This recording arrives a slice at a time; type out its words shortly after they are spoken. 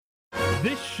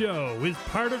This show is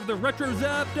part of the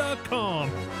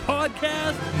RetroZap.com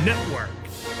podcast network.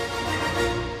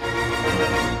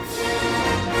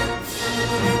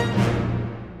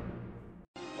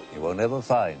 You will never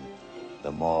find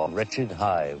the more wretched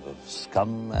hive of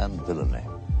scum and villainy.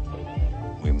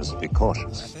 We must be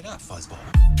cautious. Wrap it up, fuzzball.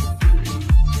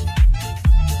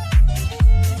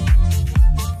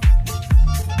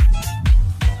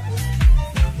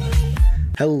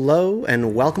 Hello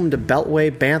and welcome to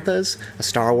Beltway Banthas, a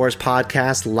Star Wars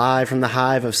podcast live from the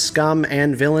hive of scum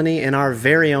and villainy in our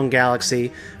very own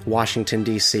galaxy, Washington,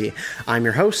 D.C. I'm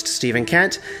your host, Stephen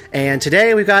Kent, and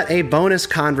today we've got a bonus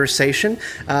conversation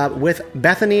with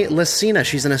Bethany Lacina.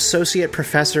 She's an associate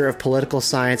professor of political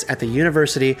science at the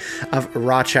University of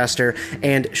Rochester,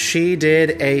 and she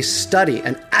did a study,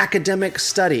 an academic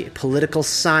study, political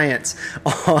science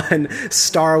on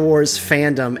Star Wars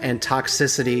fandom and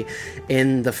toxicity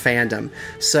in the fandom.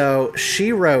 So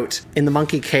she wrote in the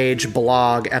Monkey Cage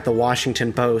blog at the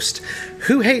Washington Post,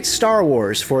 "Who hates Star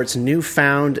Wars for its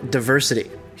newfound diversity?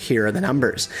 Here are the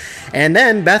numbers." And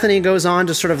then Bethany goes on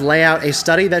to sort of lay out a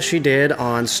study that she did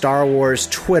on Star Wars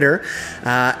Twitter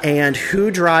and who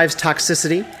drives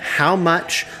toxicity, how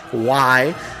much,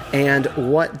 why, and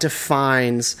what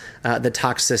defines the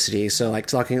toxicity. So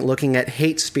like looking at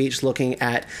hate speech, looking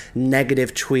at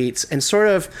negative tweets, and sort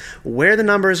of where the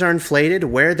numbers are inflated,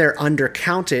 where they're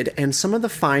undercounted, and some of the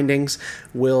findings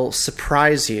will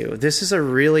surprise you. This is a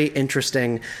really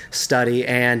interesting study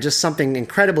and just something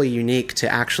incredibly unique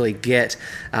to actually get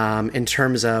in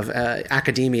terms of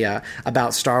academia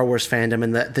about Star Wars fandom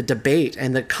and the debate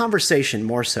and the conversation,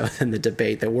 more so than the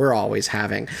debate that we're always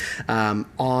having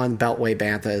on Beltway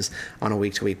Banthas on a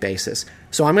week-to-week basis.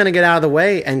 So I'm going to get out of the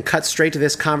way and cut straight to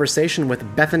this conversation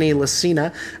with Bethany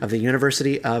Lacina of the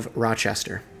University of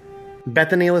Rochester.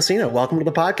 Bethany Lacina, welcome to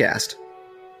the podcast.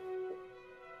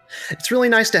 It's really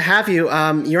nice to have you.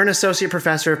 You're an associate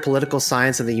professor of political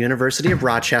science at the University of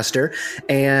Rochester,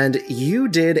 and you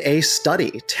did a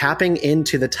study tapping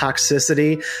into the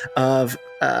toxicity of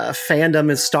fandom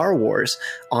in Star Wars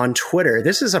on Twitter.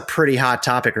 This is a pretty hot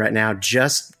topic right now,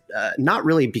 just not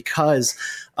really because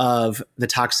of the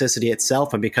toxicity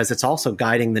itself, but because it's also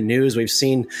guiding the news. We've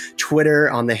seen Twitter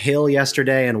on the Hill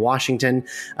yesterday in Washington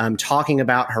talking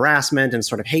about harassment and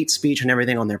sort of hate speech and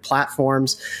everything on their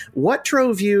platforms. What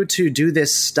drove you to do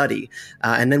this study?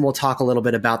 And then we'll talk a little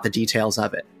bit about the details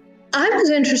of it. I was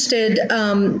interested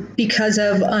because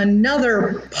of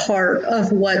another part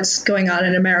of what's going on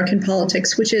in American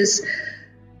politics, which is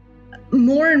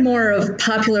more and more of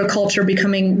popular culture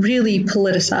becoming really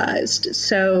politicized.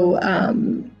 So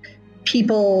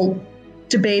people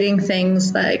debating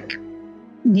things like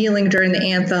kneeling during the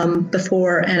anthem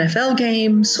before NFL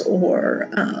games, or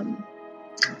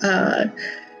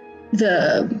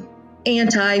the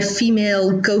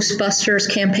anti-female Ghostbusters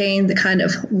campaign that kind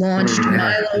of launched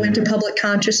Milo into public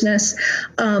consciousness.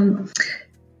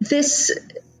 This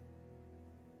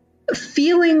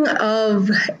feeling of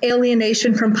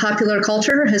alienation from popular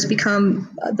culture has become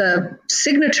the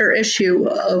signature issue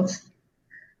of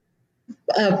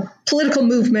a political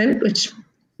movement, which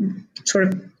sort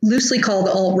of loosely called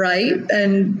the alt-right.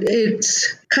 And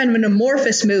it's kind of an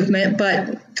amorphous movement,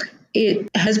 but it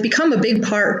has become a big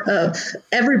part of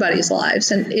everybody's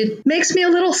lives. And it makes me a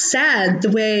little sad the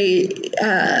way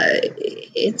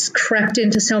it's crept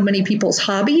into so many people's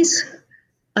hobbies.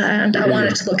 And I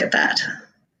wanted to look at that.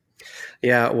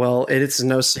 Yeah, well, it's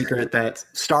no secret that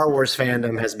Star Wars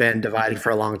fandom has been divided for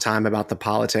a long time about the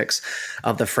politics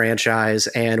of the franchise.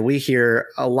 And we hear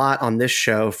a lot on this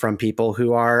show from people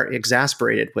who are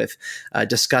exasperated with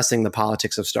discussing the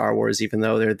politics of Star Wars, even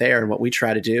though they're there. And what we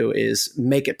try to do is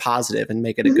make it positive and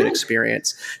make it a good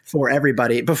experience for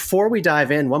everybody. Before we dive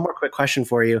in, one more quick question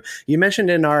for you. You mentioned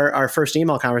in our first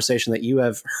email conversation that you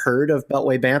have heard of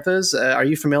Beltway Banthas. Are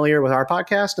you familiar with our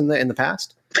podcast in the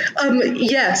past?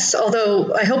 Yes,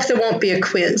 although I hope there won't be a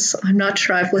quiz. I'm not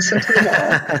sure I've listened to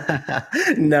them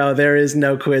all. No, there is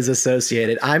no quiz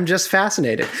associated. I'm just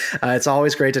fascinated. It's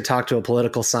always great to talk to a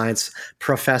political science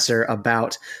professor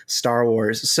about Star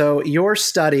Wars. So your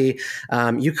study,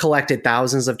 you collected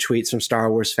thousands of tweets from Star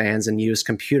Wars fans and used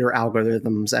computer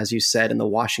algorithms, as you said, in the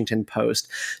Washington Post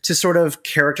to sort of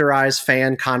characterize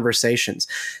fan conversations.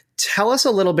 Tell us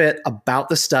a little bit about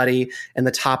the study and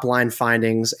the top line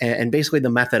findings and basically the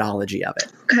methodology of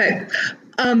it. Okay.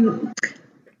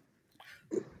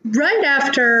 Right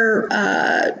after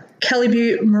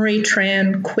Kelly Marie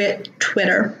Tran quit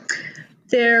Twitter,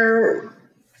 there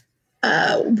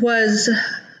was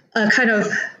a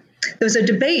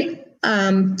debate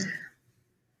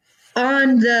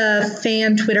on the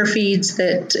fan Twitter feeds,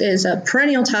 that is a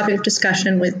perennial topic of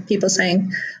discussion, with people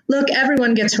saying, look,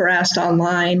 everyone gets harassed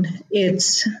online.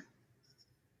 It's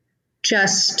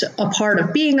just a part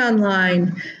of being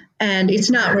online, and it's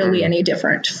not really any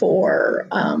different for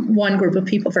one group of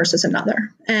people versus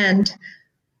another. And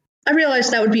I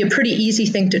realized that would be a pretty easy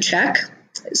thing to check.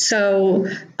 So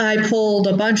I pulled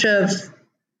a bunch of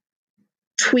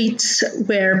tweets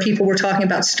where people were talking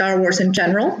about Star Wars in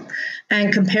general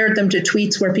and compared them to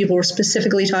tweets where people were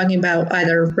specifically talking about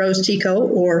either Rose Tico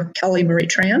or Kelly Marie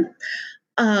Tran,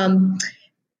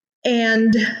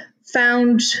 and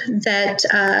found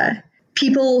that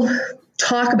people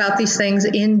talk about these things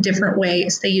in different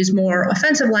ways. They use more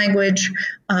offensive language,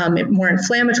 more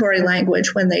inflammatory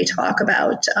language when they talk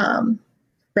about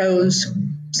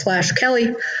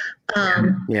Rose/Kelly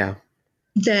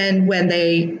than when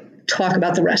they talk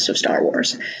about the rest of Star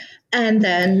Wars. And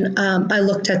then I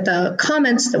looked at the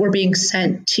comments that were being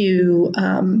sent to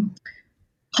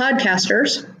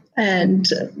podcasters and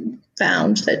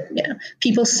found that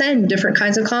people send different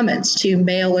kinds of comments to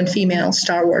male and female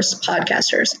Star Wars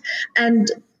podcasters.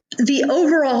 And the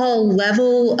overall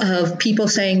level of people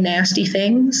saying nasty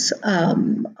things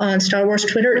on Star Wars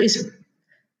Twitter is,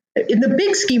 in the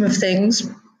big scheme of things,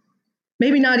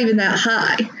 maybe not even that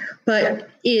high, but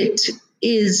it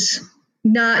is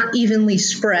not evenly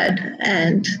spread,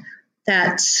 and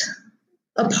that's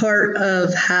a part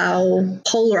of how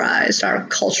polarized our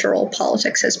cultural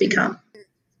politics has become.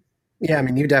 Yeah, I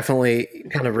mean, you definitely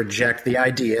kind of reject the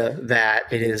idea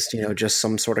that it is, just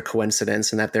some sort of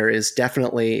coincidence, and that there is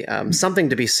definitely something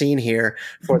to be seen here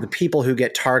for the people who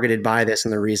get targeted by this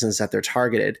and the reasons that they're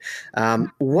targeted.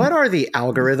 What are the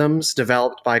algorithms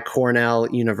developed by Cornell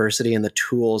University and the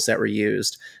tools that were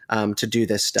used to do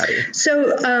this study?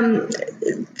 So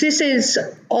this is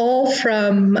all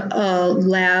from a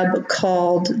lab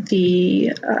called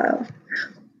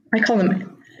I call them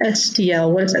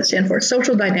SDL. What does that stand for?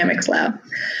 Social Dynamics Lab.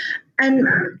 And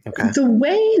the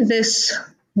way this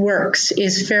works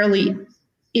is fairly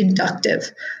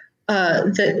inductive.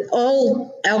 That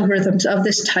all algorithms of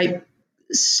this type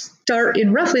start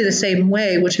in roughly the same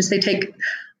way, which is they take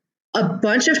a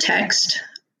bunch of text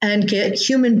and get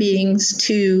human beings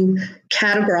to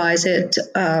categorize it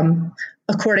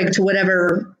according to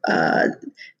whatever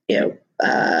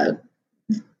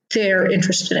they're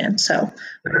interested in. So,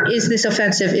 is this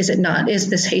offensive? Is it not? Is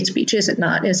this hate speech? Is it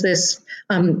not? Is this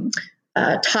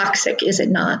toxic? Is it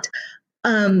not?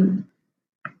 And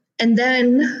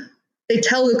then they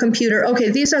tell the computer,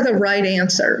 okay, these are the right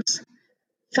answers.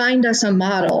 Find us a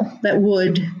model that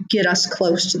would get us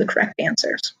close to the correct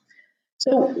answers.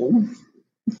 So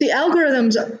the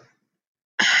algorithms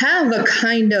have a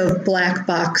kind of black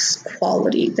box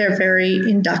quality. They're very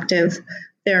inductive.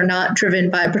 They're not driven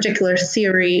by a particular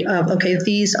theory of, okay,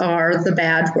 these are the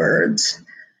bad words.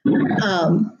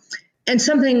 And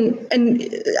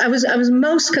I was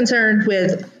most concerned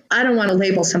with, I don't want to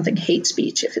label something hate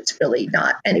speech if it's really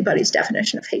not anybody's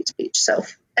definition of hate speech. So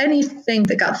anything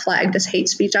that got flagged as hate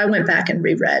speech, I went back and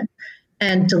reread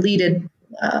and deleted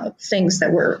things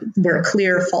that were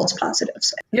clear false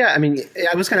positives. Yeah, I mean,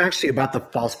 I was going to ask you about the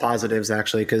false positives,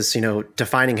 actually, because,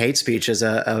 defining hate speech is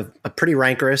a pretty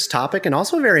rancorous topic and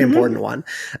also a very important one.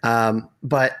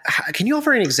 But can you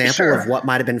offer an example of what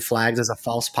might have been flagged as a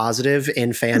false positive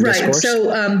in fan discourse?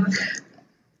 So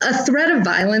a threat of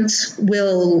violence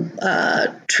will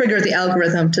trigger the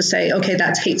algorithm to say, okay,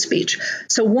 that's hate speech.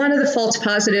 So one of the false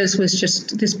positives was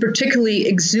just this particularly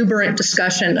exuberant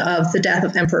discussion of the death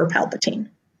of Emperor Palpatine.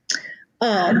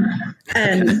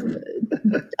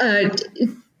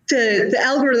 The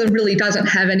algorithm really doesn't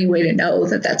have any way to know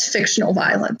that that's fictional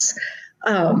violence.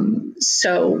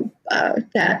 So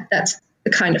that's the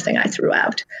kind of thing I threw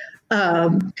out.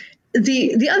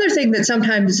 The other thing that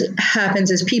sometimes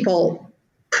happens is people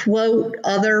quote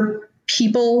other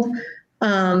people,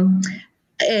 and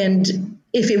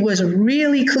if it was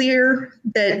really clear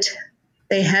that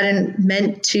they hadn't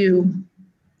meant to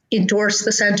endorse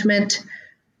the sentiment,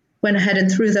 went ahead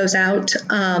and threw those out.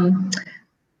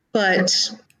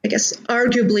 But I guess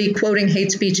arguably quoting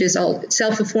hate speech is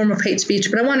itself a form of hate speech,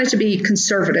 but I wanted to be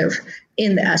conservative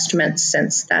in the estimates,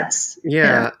 since that's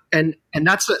and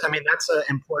that's an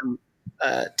important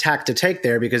tack to take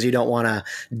there, because you don't want to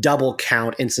double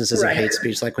count instances Right. of hate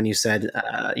speech. Like when you said,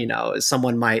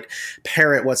 someone might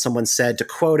parrot what someone said to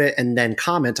quote it and then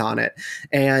comment on it.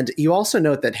 And you also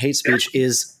note that hate speech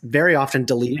is very often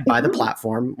deleted by the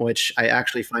platform, which I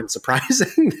actually find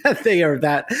surprising that they are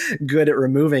that good at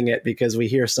removing it, because we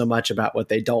hear so much about what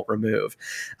they don't remove.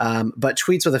 But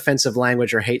tweets with offensive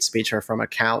language or hate speech are from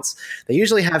accounts. They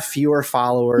usually have fewer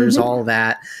followers, all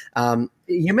that.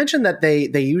 You mentioned that they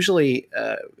usually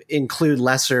include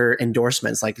lesser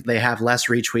endorsements, like they have less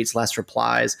retweets, less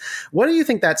replies. What do you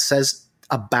think that says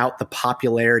about the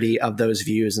popularity of those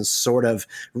views and sort of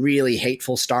really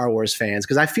hateful Star Wars fans?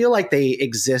 Because I feel like they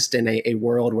exist in a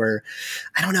world where,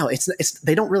 I don't know, it's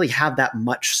they don't really have that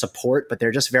much support, but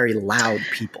they're just very loud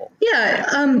people. Yeah,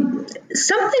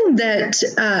 something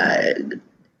that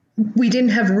we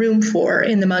didn't have room for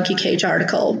in the Monkey Cage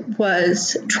article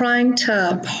was trying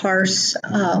to parse,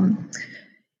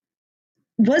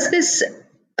 was this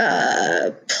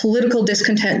political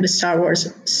discontent with Star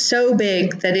Wars so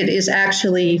big that it is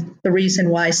actually the reason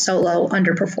why Solo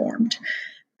underperformed?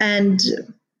 And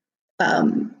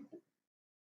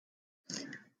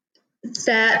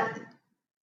that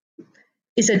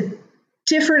is a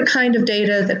different kind of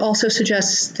data that also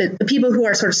suggests that the people who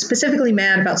are sort of specifically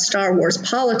mad about Star Wars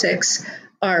politics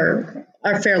are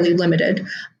fairly limited.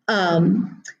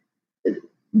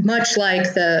 Much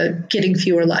like the getting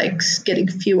fewer likes, getting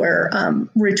fewer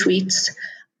retweets.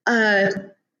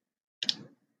 And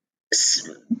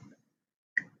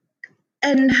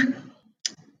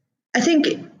I think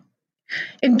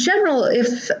in general,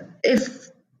 if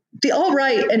the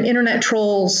alt-right and internet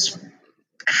trolls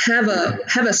have a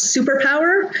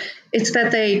superpower, it's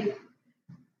that they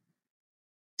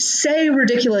say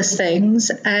ridiculous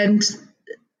things and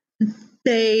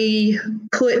they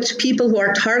put people who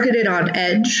are targeted on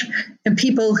edge and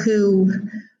people who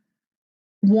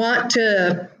want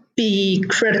to be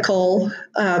critical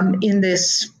in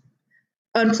this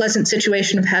unpleasant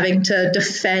situation of having to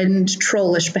defend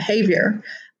trollish behavior.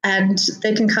 And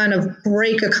they can kind of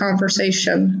break a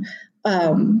conversation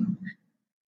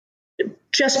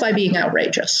just by being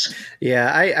outrageous.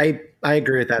 Yeah, I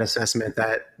agree with that assessment,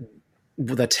 that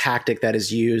the tactic that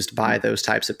is used by those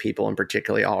types of people, and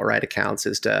particularly alt-right accounts,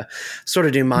 is to sort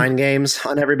of do mind games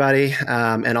on everybody,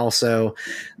 and also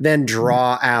then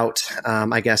draw out,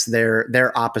 I guess,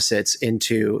 their opposites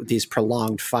into these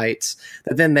prolonged fights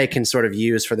that then they can sort of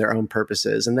use for their own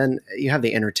purposes. And then you have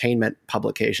the entertainment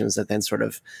publications that then sort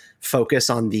of focus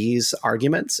on these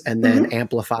arguments and then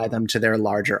amplify them to their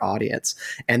larger audience.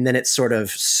 And then it sort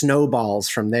of snowballs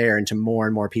from there into more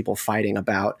and more people fighting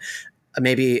about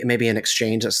maybe an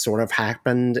exchange that sort of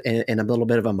happened in a little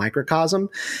bit of a microcosm.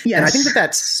 Yes. And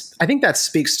I think that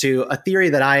speaks to a theory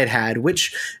that I had,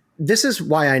 which this is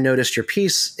why I noticed your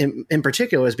piece in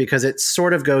particular, is because it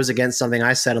sort of goes against something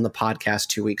I said on the podcast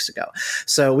 2 weeks ago.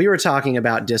 So we were talking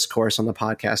about discourse on the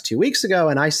podcast 2 weeks ago,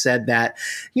 and I said that,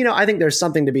 I think there's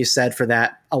something to be said for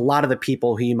that. A lot of the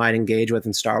people who you might engage with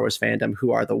in Star Wars fandom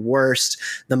who are the worst,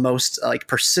 the most like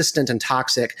persistent and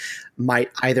toxic, might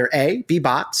either A, be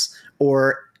bots,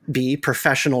 or B,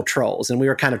 professional trolls. And we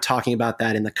were kind of talking about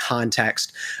that in the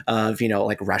context of,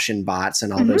 like Russian bots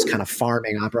and all those kind of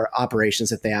farming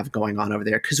operations that they have going on over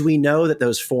there. Because we know that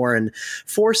those foreign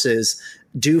forces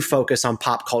do focus on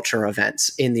pop culture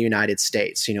events in the United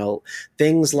States.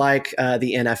 Things like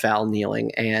the NFL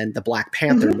kneeling and the Black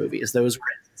Panther movies. Those were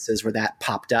where that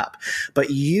popped up. But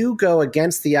you go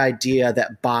against the idea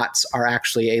that bots are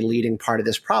actually a leading part of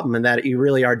this problem, and that you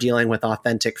really are dealing with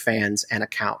authentic fans and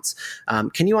accounts.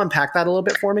 Can you unpack that a little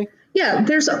bit for me? Yeah,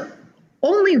 there's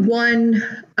only one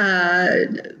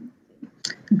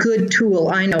good tool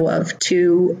I know of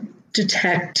to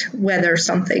detect whether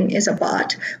something is a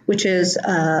bot, which is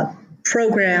a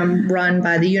program run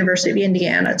by the University of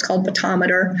Indiana. It's called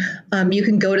Botometer. You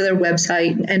can go to their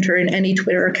website and enter in any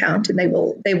Twitter account, and they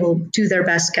will do their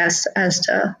best guess as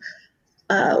to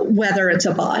whether it's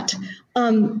a bot.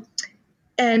 And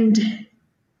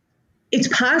it's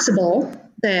possible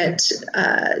that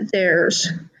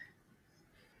there's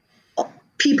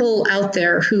people out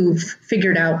there who've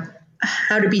figured out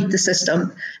how to beat the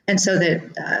system, and so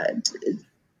that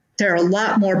there are a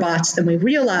lot more bots than we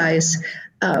realize.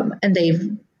 And they're,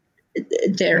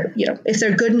 if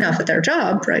they're good enough at their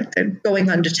job, right, they're going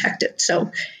undetected.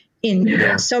 So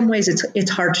in some ways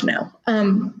it's hard to know.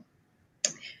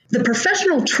 The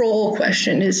professional troll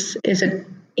question is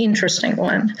an interesting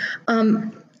one.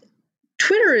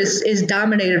 Twitter is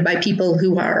dominated by people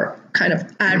who are kind of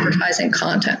advertising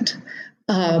content.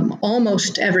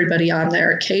 Almost everybody on there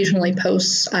occasionally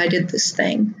posts, I did this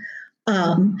thing.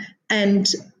 And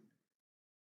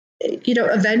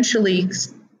eventually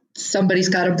somebody's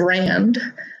got a brand,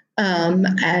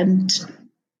 and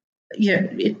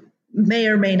it may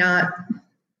or may not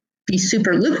be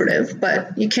super lucrative,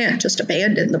 but you can't just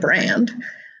abandon the brand.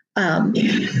 And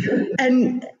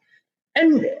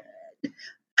I'd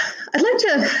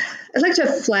like to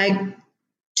flag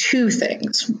two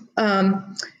things. A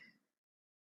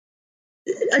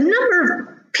number of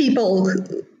people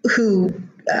who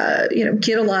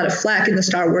get a lot of flack in the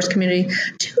Star Wars community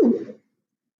do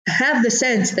have the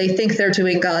sense they think they're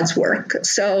doing God's work.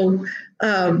 So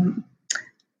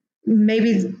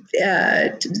maybe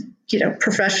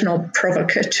professional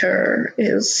provocateur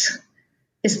is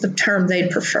the term they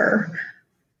prefer.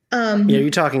 You're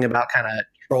talking about kind of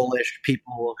trollish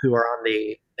people who are on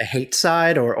the hate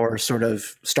side, or sort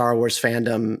of Star Wars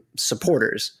fandom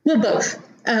supporters? Well, both.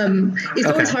 It's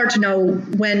always hard to know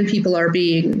when people are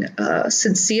being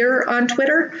sincere on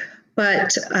Twitter,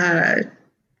 but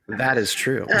that is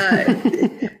true.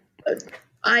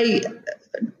 I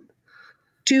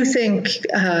do think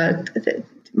there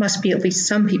must be at least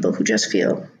some people who just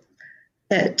feel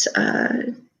that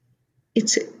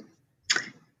it's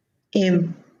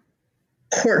important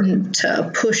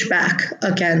to push back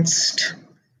against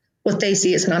what they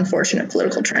see as an unfortunate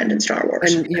political trend in Star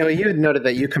Wars. And, you had noted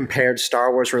that you compared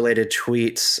Star Wars related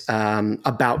tweets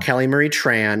about Kelly Marie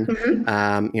Tran,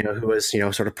 who was,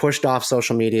 sort of pushed off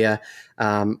social media,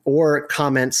 or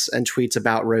comments and tweets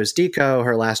about Rose Deco,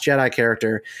 her Last Jedi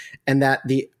character, and that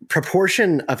the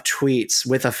proportion of tweets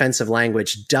with offensive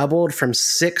language doubled from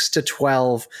 6 to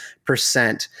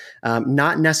 12%,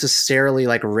 not necessarily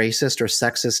like racist or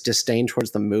sexist disdain towards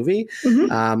the movie.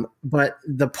 But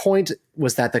the point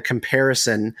was that the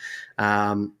comparison,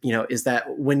 is that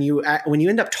when you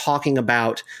end up talking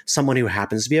about someone who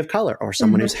happens to be of color or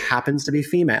someone who happens to be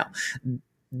female,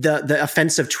 the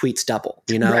offensive tweets double,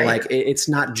 Right. Like it's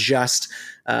not just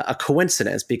a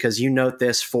coincidence, because you note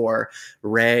this for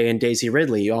Rey and Daisy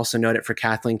Ridley. You also note it for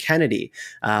Kathleen Kennedy.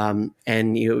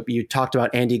 And you talked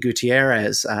about Andy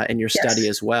Gutierrez in your study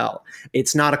as well.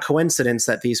 It's not a coincidence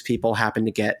that these people happen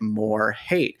to get more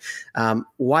hate.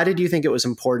 Why did you think it was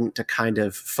important to kind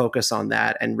of focus on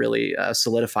that and really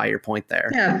solidify your point there?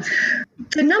 Yeah.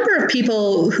 The number of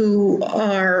people who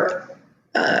are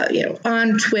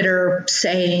on Twitter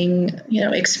saying,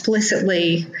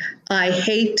 explicitly, I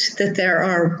hate that there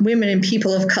are women and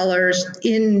people of colors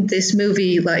in this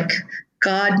movie, like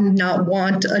God not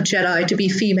want a Jedi to be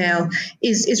female,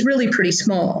 is really pretty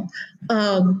small.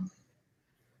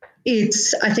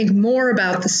 It's, I think, more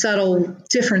about the subtle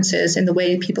differences in the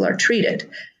way people are treated.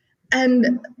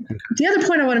 And the other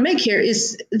point I want to make here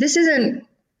is this isn't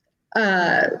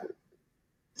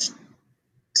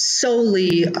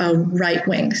solely a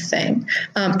right-wing thing.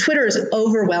 Twitter is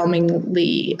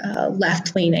overwhelmingly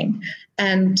left-leaning,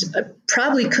 and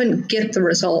probably couldn't get the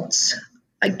results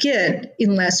I get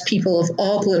unless people of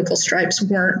all political stripes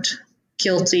weren't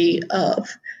guilty of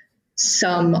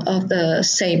some of the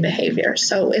same behavior.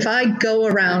 So if I go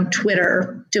around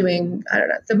Twitter doing,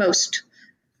 the most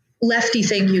lefty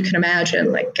thing you can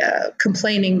imagine, like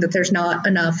complaining that there's not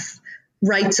enough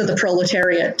rights of the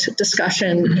proletariat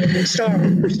discussion in Star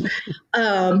Wars.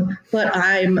 But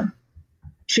I'm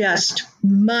just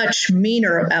much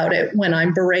meaner about it when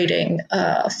I'm berating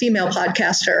a female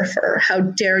podcaster for how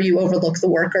dare you overlook the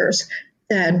workers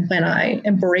than when I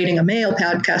am berating a male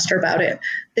podcaster about it.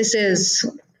 This is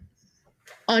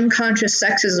unconscious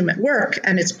sexism at work,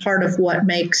 and it's part of what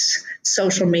makes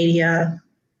social media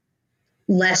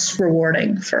less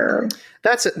rewarding for.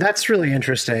 That's really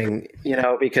interesting,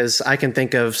 because I can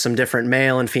think of some different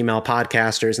male and female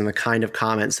podcasters and the kind of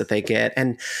comments that they get.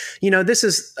 And,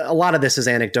 a lot of this is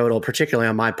anecdotal, particularly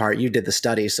on my part. You did the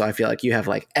study, so I feel like you have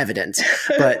like evidence.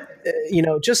 But,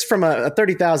 just from a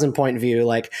 30,000 point view,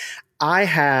 like I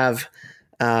have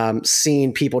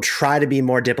seen people try to be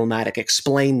more diplomatic,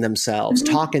 explain themselves,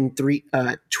 talk in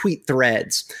tweet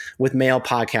threads with male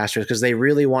podcasters because they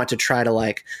really want to try to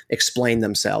like explain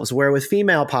themselves. Where with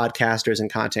female podcasters and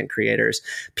content creators,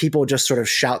 people just sort of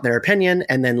shout their opinion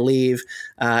and then leave,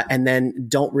 and then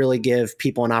don't really give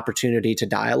people an opportunity to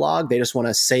dialogue. They just want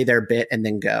to say their bit and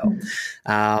then go.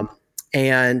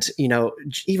 And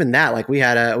even that, like we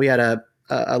had a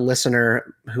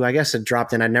listener who I guess had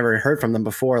dropped in. I'd never heard from them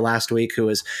before last week, who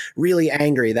was really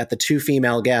angry that the two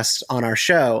female guests on our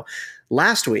show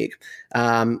last week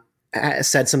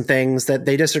said some things that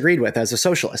they disagreed with as a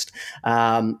socialist.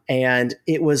 And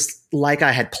it was like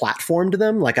I had platformed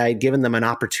them, like I had given them an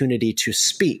opportunity to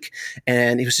speak.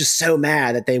 And he was just so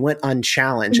mad that they went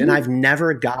unchallenged. And I've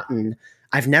never gotten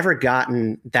I've never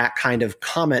gotten that kind of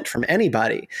comment from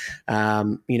anybody.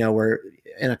 Where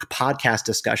in a podcast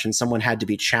discussion, someone had to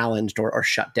be challenged or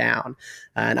shut down.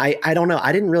 And I don't know.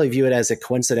 I didn't really view it as a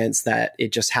coincidence that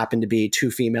it just happened to be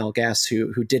two female guests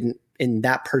who didn't, in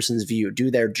that person's view, do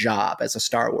their job as a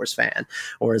Star Wars fan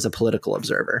or as a political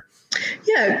observer.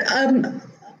 Yeah.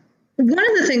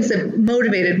 One of the things that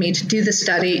motivated me to do the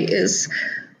study is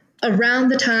around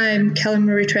the time Kelly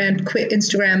Marie Tran quit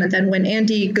Instagram, and then when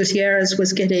Andy Gutierrez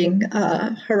was getting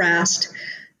harassed,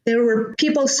 there were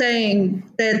people saying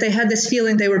that they had this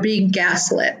feeling they were being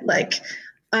gaslit. Like,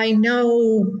 I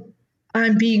know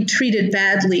I'm being treated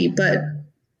badly, but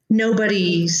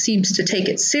nobody seems to take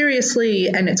it seriously,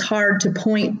 and it's hard to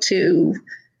point to,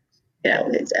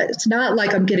 it's not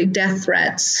like I'm getting death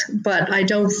threats, but I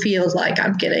don't feel like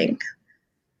I'm getting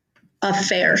a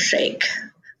fair shake.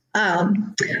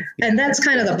 And that's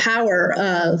kind of the power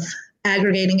of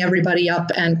aggregating everybody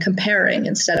up and comparing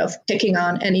instead of picking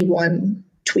on any one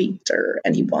tweet or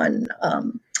any one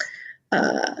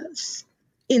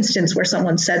instance where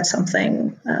someone said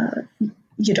something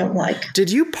you don't like.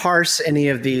 Did you parse any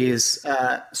of these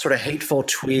sort of hateful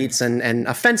tweets and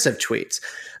offensive tweets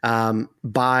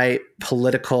by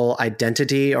political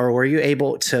identity, or were you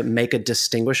able to make a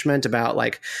distinguishment about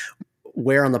like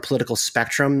where on the political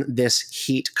spectrum this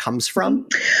heat comes from?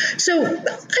 So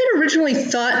I originally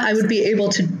thought I would be able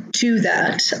to do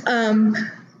that.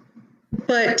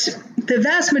 But the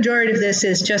vast majority of this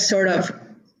is just sort of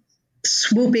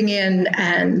swooping in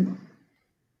and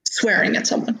swearing at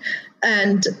someone.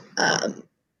 And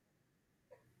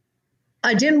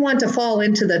I didn't want to fall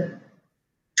into the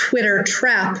Twitter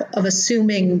trap of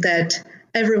assuming that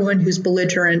everyone who's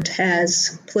belligerent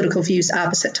has political views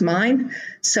opposite to mine.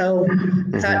 So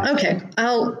I thought, okay,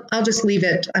 I'll just leave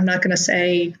it. I'm not going to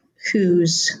say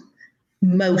who's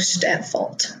most at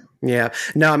fault. Yeah,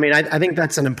 no, I mean, I think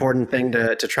that's an important thing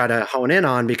to try to hone in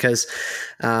on because,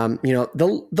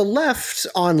 the left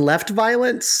on left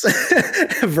violence,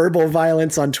 verbal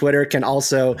violence on Twitter can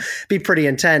also be pretty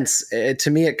intense. To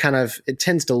me, it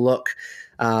tends to look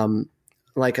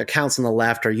like accounts on the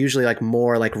left are usually like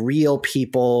more like real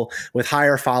people with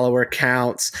higher follower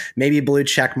counts, maybe blue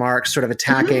check marks, sort of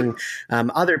attacking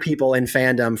other people in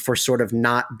fandom for sort of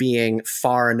not being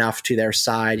far enough to their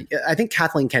side. I think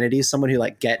Kathleen Kennedy is someone who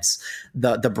like gets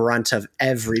the brunt of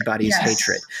everybody's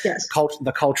hatred. Yes.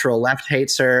 The cultural left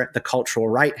hates her. The cultural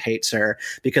right hates her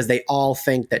because they all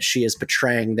think that she is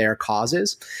betraying their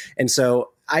causes. And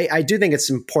so I do think it's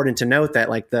important to note that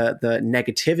like the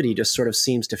negativity just sort of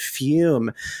seems to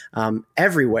fume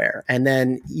everywhere. And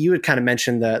then you had kind of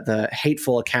mentioned the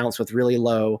hateful accounts with really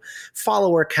low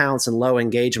follower counts and low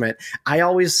engagement. I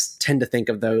always tend to think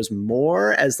of those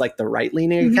more as like the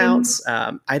right-leaning accounts.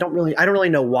 I don't really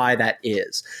know why that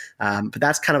is. But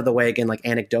that's kind of the way, again, like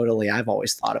anecdotally, I've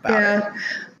always thought about it.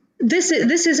 This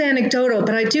is anecdotal,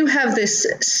 but I do have this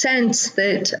sense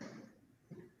that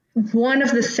one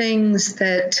of the things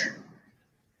that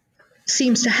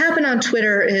seems to happen on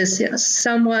Twitter is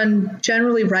someone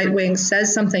generally right-wing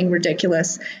says something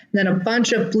ridiculous, and then a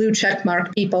bunch of blue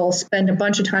checkmark people spend a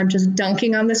bunch of time just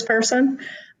dunking on this person,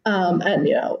 and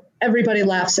everybody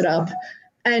laughs it up,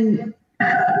 and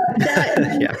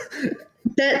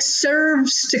that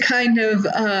serves to kind of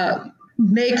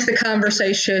make the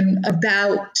conversation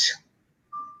about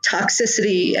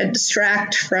toxicity and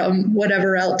distract from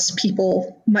whatever else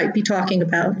people might be talking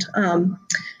about.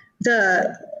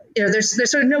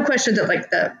 There's sort of no question that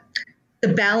like the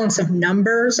balance of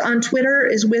numbers on Twitter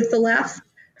is with the left.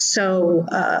 So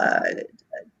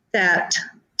that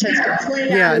tends to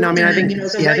play out. No, I mean, I think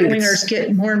the right wingers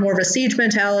get more and more of a siege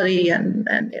mentality, and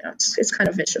it's kind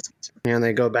of vicious. And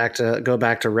they go back to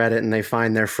Reddit and they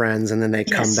find their friends, and then they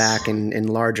come back in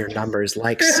larger numbers,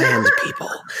 like sand people.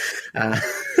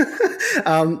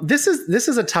 This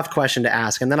is a tough question to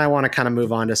ask, and then I want to kind of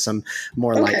move on to some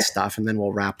more light stuff, and then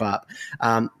we'll wrap up.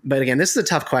 But again, this is a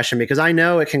tough question because I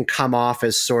know it can come off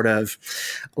as sort of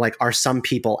like, are some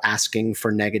people asking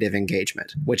for negative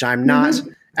engagement, which I'm not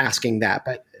asking that,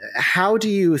 but how do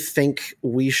you think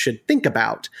we should think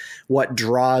about what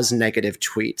draws negative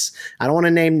tweets? I don't want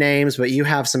to name names, but you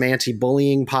have some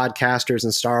anti-bullying podcasters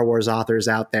and Star Wars authors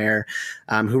out there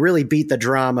who really beat the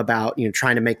drum about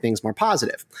trying to make things more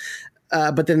positive.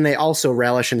 but then they also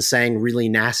relish in saying really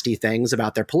nasty things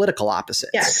about their political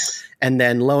opposites. Yes. And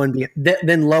then lo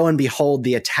and behold,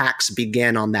 the attacks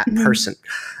begin on that person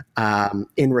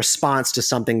in response to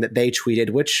something that they tweeted,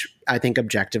 which I think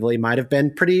objectively might have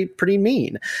been pretty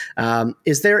mean.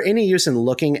 Is there any use in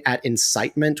looking at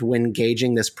incitement when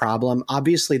gauging this problem?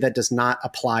 Obviously, that does not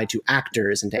apply to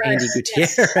actors and to Andy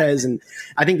Gutierrez and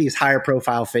I think these higher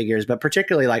profile figures, but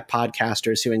particularly like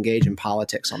podcasters who engage in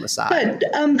politics on the side. Good.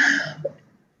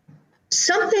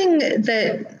 Something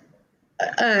that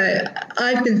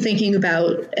I've been thinking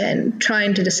about and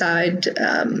trying to decide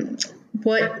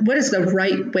what is the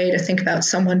right way to think about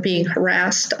someone being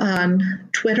harassed on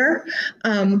Twitter.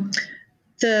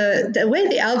 The way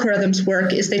the algorithms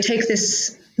work is they take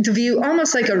the view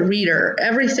almost like a reader.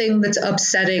 Everything that's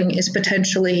upsetting is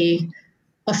potentially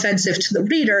offensive to the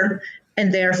reader,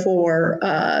 and therefore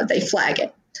they flag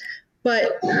it.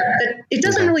 But it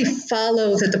doesn't really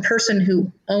follow that the person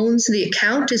who owns the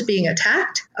account is being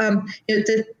attacked.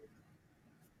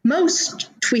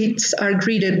 Most tweets are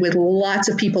greeted with lots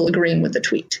of people agreeing with the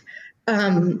tweet.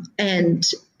 And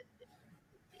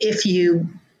if you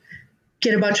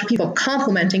get a bunch of people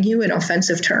complimenting you in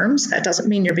offensive terms, that doesn't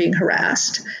mean you're being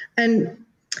harassed. And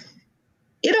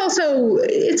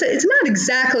it's not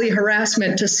exactly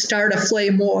harassment to start a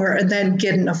flame war and then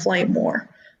get in a flame war.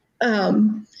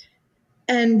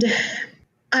 And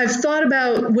I've thought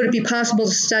about, would it be possible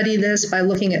to study this by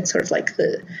looking at sort of like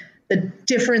the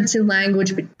difference in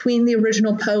language between the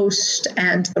original post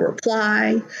and the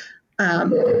reply?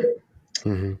 I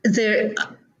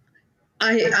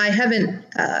haven't,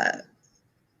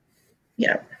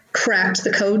 cracked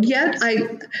the code yet.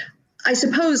 I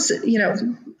suppose,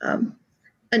 an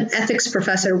ethics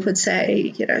professor would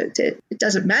say, it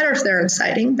doesn't matter if they're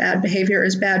inciting. Bad behavior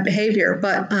is bad behavior,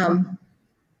 but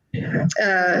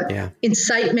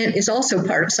incitement is also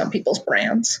part of some people's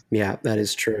brands. Yeah, that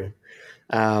is true.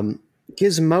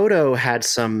 Gizmodo had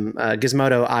some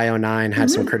Gizmodo IO9 had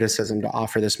some criticism to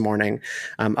offer this morning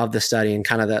of the study and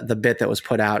kind of the bit that was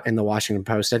put out in the Washington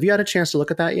Post. Have you had a chance to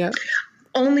look at that yet?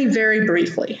 Only very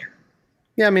briefly.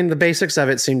 Yeah, I mean, the basics of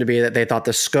it seemed to be that they thought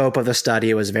the scope of the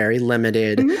study was very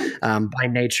limited by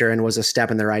nature and was a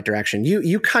step in the right direction.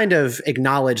 You kind of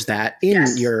acknowledge that in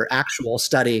your actual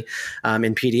study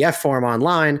in PDF form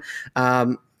online.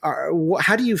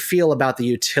 How do you feel about the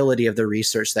utility of the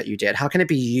research that you did? How can it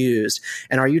be used?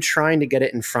 And are you trying to get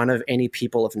it in front of any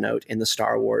people of note in the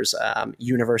Star Wars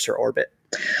universe or orbit?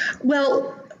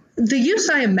 Well, the use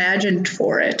I imagined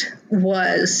for it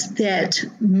was that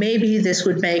maybe this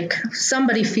would make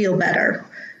somebody feel better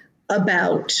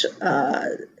about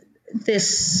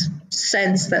this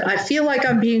sense that I feel like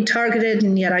I'm being targeted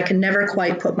and yet I can never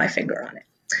quite put my finger on it.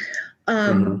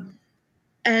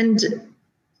 And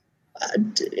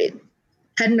it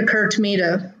hadn't occurred to me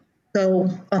to go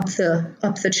up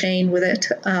the chain with it.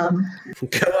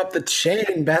 Go up the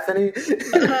chain, Bethany.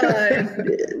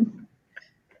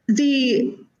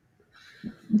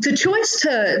 The choice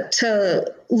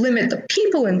to limit the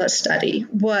people in the study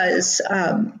was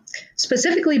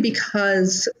specifically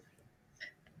because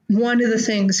one of the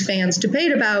things fans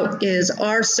debate about is,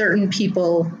 are certain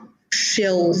people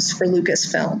shills for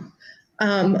Lucasfilm?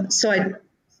 So I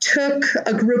took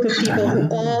a group of people who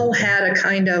all had a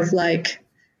kind of like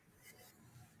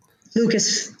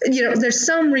Lucas, there's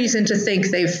some reason to think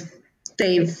they've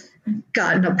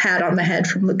gotten a pat on the head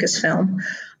from Lucasfilm.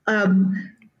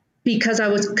 Because I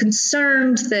was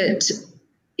concerned that,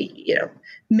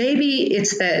 maybe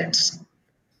it's that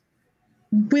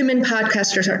women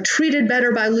podcasters are treated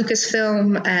better by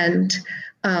Lucasfilm, and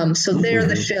so they're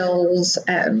the shills,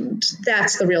 and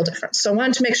that's the real difference. So I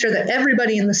wanted to make sure that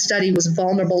everybody in the study was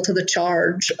vulnerable to the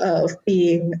charge of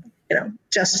being,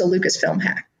 just a Lucasfilm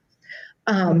hack.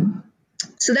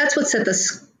 So that's what set the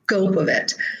scope of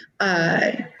it.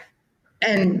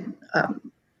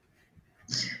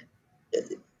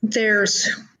 There's,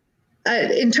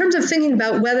 in terms of thinking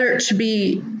about whether it should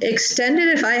be extended,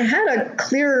 if I had a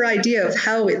clearer idea of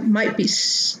how it might be,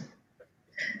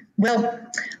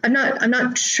 I'm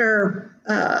not sure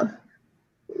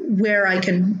where I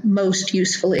can most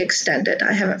usefully extend it.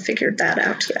 I haven't figured that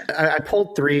out yet. I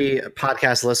pulled 3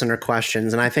 podcast listener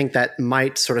questions, and I think that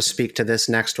might sort of speak to this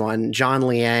next one. John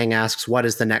Liang asks, what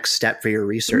is the next step for your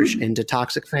research into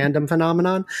toxic fandom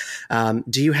phenomenon?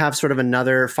 Do you have sort of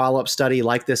another follow-up study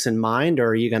like this in mind, or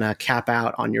are you going to cap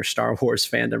out on your Star Wars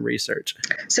fandom research?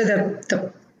 So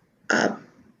the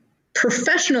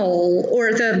professional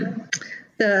or the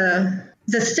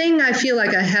thing I feel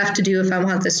like I have to do if I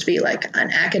want this to be like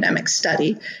an academic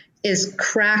study is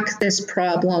crack this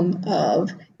problem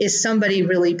of, is somebody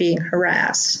really being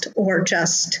harassed or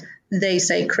just they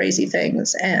say crazy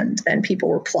things and then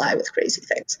people reply with crazy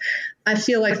things. I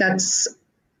feel like that's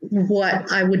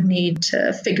what I would need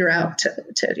to figure out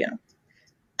to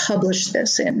publish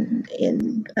this in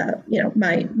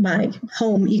my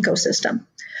home ecosystem.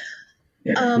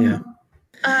 Oh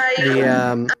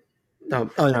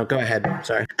no, go ahead.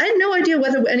 Sorry. I had no idea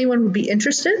whether anyone would be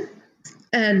interested,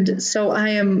 and so I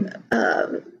am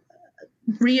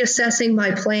reassessing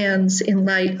my plans in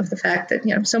light of the fact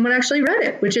that someone actually read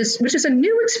it, which is a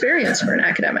new experience for an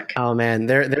academic. Oh man,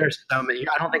 there are so many.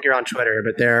 I don't think you're on Twitter,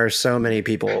 but there are so many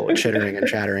people chittering and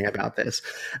chattering about this.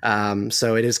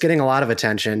 So it is getting a lot of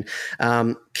attention.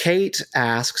 Kate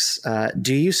asks,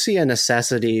 do you see a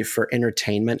necessity for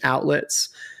entertainment outlets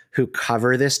who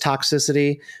cover this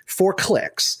toxicity for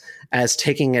clicks as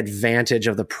taking advantage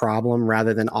of the problem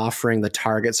rather than offering the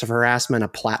targets of harassment a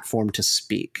platform to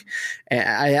speak?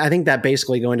 I think that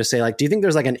basically going to say, like, do you think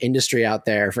there's like an industry out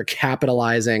there for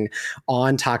capitalizing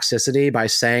on toxicity by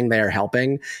saying they're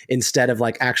helping instead of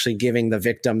like actually giving the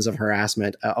victims of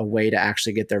harassment a way to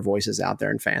actually get their voices out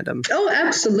there in fandom? Oh,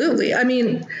 absolutely. I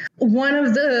mean, one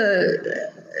of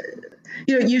the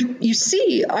you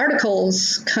see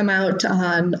articles come out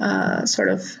on sort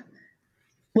of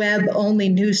web-only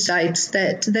news sites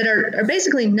that are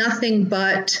basically nothing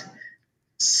but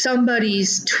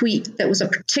somebody's tweet that was a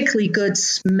particularly good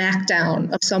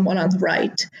smackdown of someone on the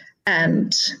right,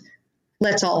 and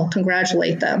let's all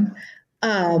congratulate them.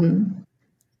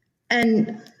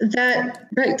 And that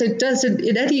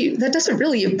doesn't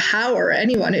really empower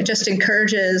anyone. It just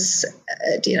encourages,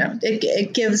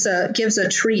 it gives a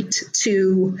treat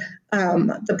to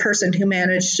the person who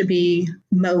managed to be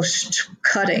most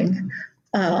cutting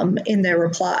in their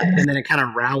reply. And then it kind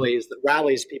of rallies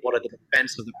people to the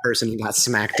defense of the person who got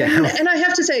smacked down. And I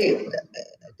have to say,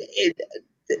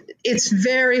 it's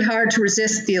very hard to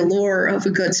resist the allure of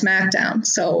a good smackdown.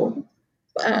 So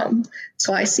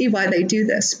I see why they do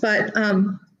this, but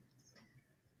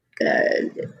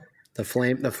the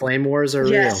flame wars are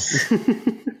yes. real.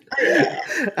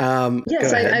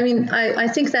 Yes, I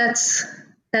think that's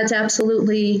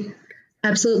absolutely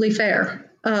fair.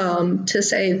 To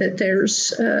say that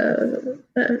there's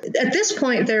at this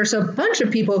point there's a bunch of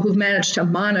people who've managed to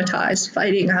monetize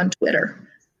fighting on Twitter.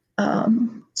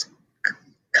 It's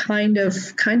kind of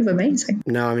amazing.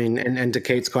 No, I mean, and to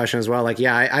Kate's question as well, like,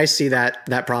 yeah, I see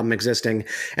that problem existing,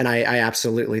 and I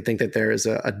absolutely think that there is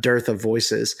a dearth of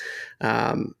voices,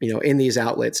 in these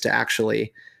outlets to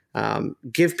actually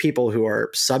give people who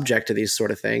are subject to these sort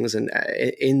of things and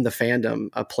in the fandom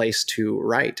a place to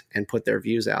write and put their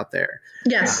views out there.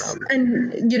 Yes.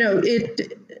 And,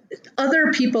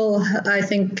 other people, I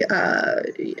think,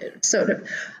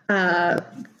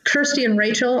 Kirsty and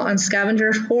Rachel on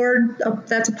Scavenger Horde,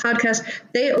 that's a podcast.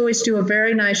 They always do a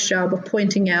very nice job of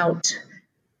pointing out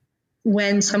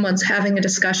when someone's having a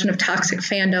discussion of toxic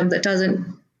fandom that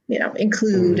doesn't,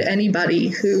 include anybody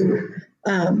who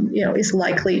is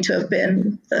likely to have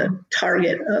been the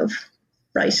target of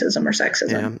racism or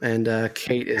sexism. Yeah, and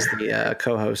Kate is the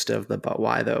co-host of the But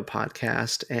Why Though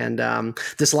podcast. And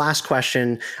this last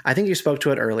question, I think you spoke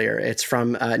to it earlier. It's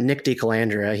from Nick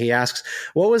DeCalandra. He asks,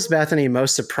 what was Bethany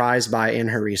most surprised by in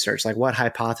her research? Like, what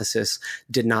hypothesis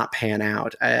did not pan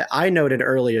out? I noted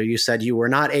earlier, you said you were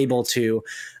not able to,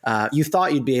 you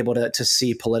thought you'd be able to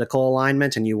see political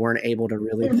alignment and you weren't able to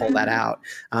really pull that out.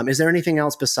 Is there anything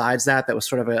else besides that was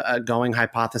sort of a going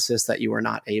hypothesis that you were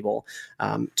not able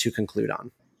to conclude on?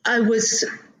 I was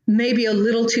maybe a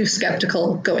little too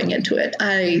skeptical going into it.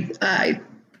 I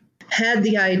had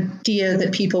the idea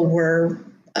that people were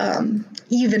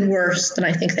even worse than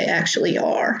I think they actually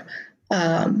are.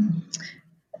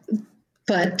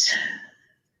 But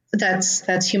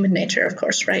that's human nature, of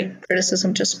course, right?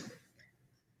 Criticism just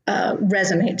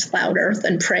resonates louder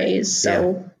than praise.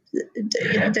 So,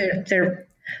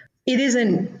 it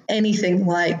isn't anything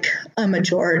like a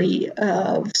majority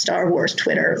of Star Wars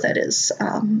Twitter that is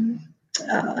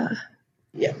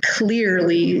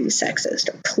clearly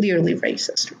sexist or clearly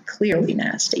racist or clearly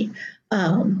nasty.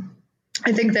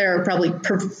 I think there are probably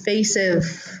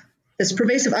this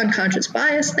pervasive unconscious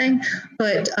bias thing,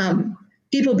 but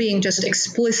people being just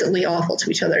explicitly awful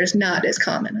to each other is not as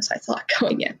common as I thought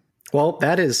going in. Well,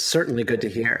 that is certainly good to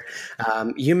hear.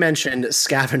 You mentioned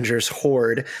Scavenger's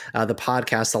Horde, the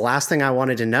podcast. The last thing I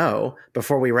wanted to know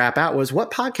before we wrap out was,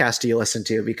 what podcast do you listen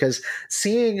to? Because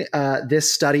seeing this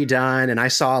study done, and I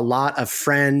saw a lot of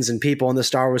friends and people in the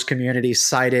Star Wars community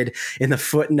cited in the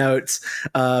footnotes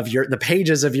of the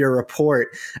pages of your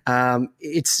report,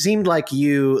 it seemed like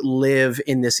you live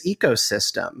in this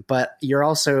ecosystem, but you're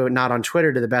also not on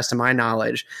Twitter to the best of my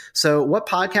knowledge. So what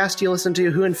podcast do you listen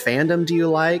to? Who in fandom do you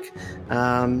like?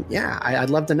 I'd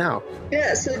love to know.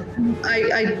 Yeah, so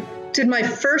I did my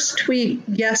first tweet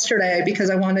yesterday because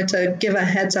I wanted to give a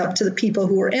heads up to the people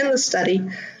who were in the study.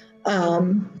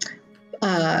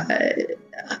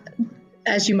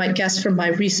 As you might guess from my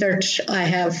research, I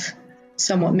have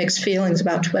somewhat mixed feelings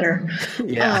about Twitter.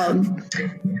 Yeah.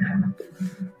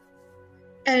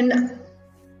 And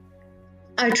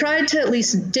I tried to at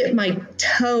least dip my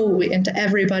toe into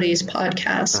everybody's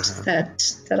podcast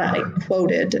that I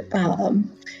quoted.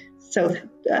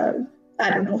 I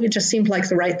don't know, it just seemed like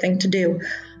the right thing to do.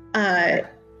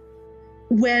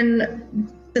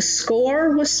 When the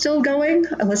score was still going,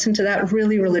 I listened to that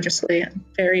really religiously. I'm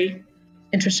very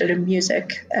interested in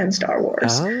music and Star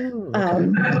Wars.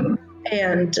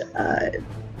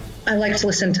 I like to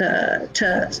listen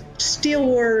to Steel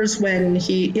Wars when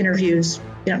he interviews,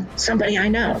 somebody I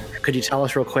know. Could you tell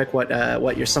us real quick what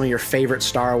some of your favorite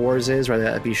Star Wars is, whether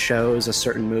that be shows, a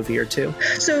certain movie or two?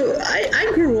 So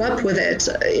I grew up with it,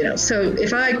 so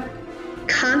if I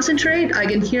concentrate, I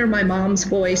can hear my mom's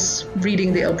voice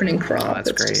reading the opening crawl. Oh, that's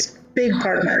it's great. Just a big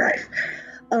part of my life.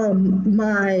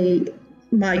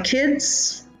 My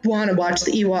kids want to watch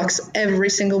the Ewoks every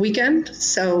single weekend,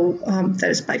 so that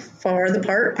is by far the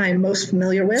part I'm most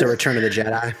familiar with. So Return of the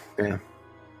Jedi. Yeah.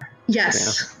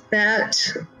 Yes, yeah.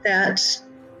 that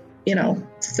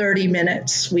 30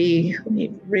 minutes we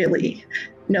really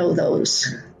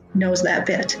knows that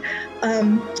bit.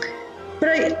 But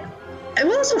I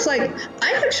will also I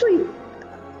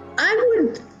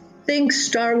would think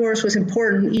Star Wars was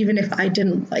important even if I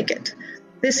didn't like it.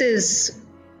 This is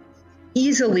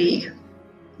easily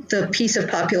the piece of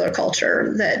popular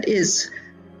culture that is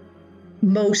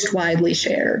most widely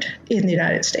shared in the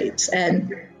United States,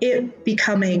 and it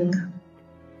becoming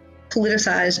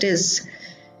politicized is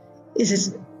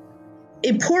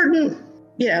important,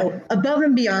 above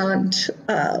and beyond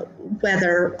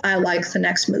whether I like the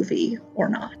next movie or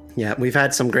not. Yeah, we've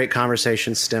had some great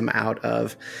conversations stem out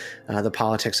of the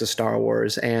politics of Star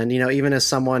Wars. And, even as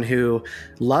someone who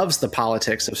loves the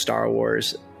politics of Star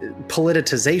Wars,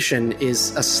 politicization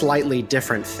is a slightly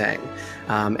different thing.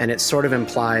 And it sort of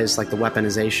implies like the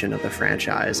weaponization of the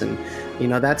franchise. And,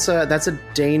 that's a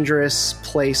dangerous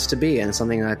place to be, and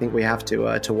something that I think we have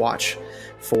to watch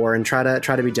for and try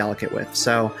to be delicate with.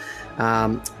 So,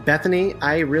 Bethany,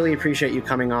 I really appreciate you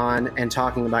coming on and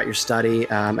talking about your study.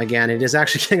 Again, it is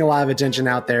actually getting a lot of attention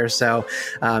out there. So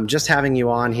just having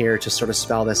you on here to sort of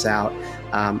spell this out,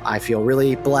 I feel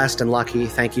really blessed and lucky.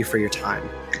 Thank you for your time.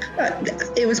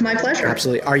 It was my pleasure.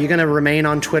 Absolutely. Are you going to remain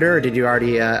on Twitter, or did you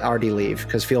already leave?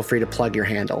 Because feel free to plug your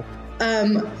handle.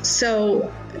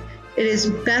 So it is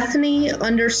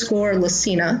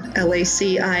Bethany_Lacina,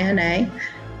 Lacina.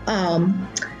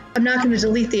 I'm not going to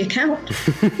delete the account.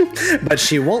 But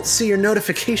she won't see your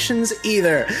notifications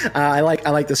either. I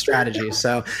like the strategy.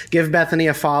 So give Bethany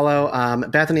a follow.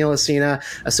 Bethany Lacina,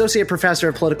 Associate Professor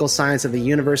of Political Science at the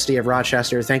University of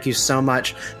Rochester. Thank you so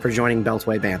much for joining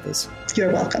Beltway Banthas.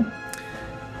 You're welcome.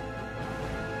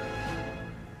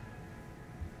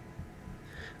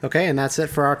 Okay, and that's it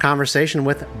for our conversation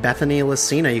with Bethany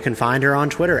Lacina. You can find her on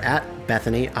Twitter at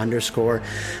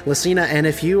Bethany_Lacina. And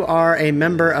if you are a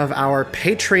member of our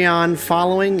Patreon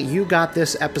following, you got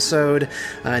this episode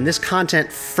and this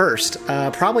content first,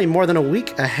 probably more than a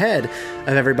week ahead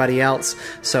of everybody else.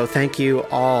 So thank you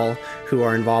all who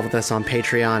are involved with us on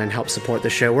Patreon and help support the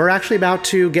show. We're actually about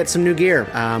to get some new gear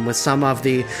with some of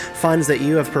the funds that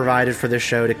you have provided for the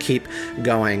show to keep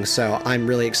going. So I'm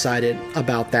really excited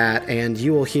about that, and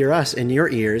you will hear us in your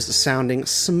ears sounding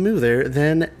smoother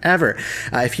than ever.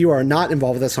 If you are not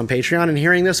involved with us on Patreon and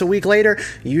hearing this a week later,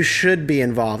 you should be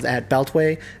involved at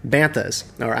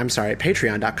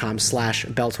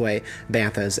patreon.com/Beltway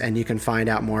Banthas, and you can find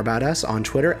out more about us on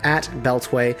Twitter at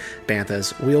Beltway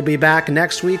Banthas. We'll be back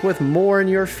next week with more in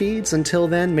your feeds. Until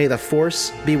then, may the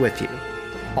Force be with you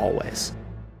always.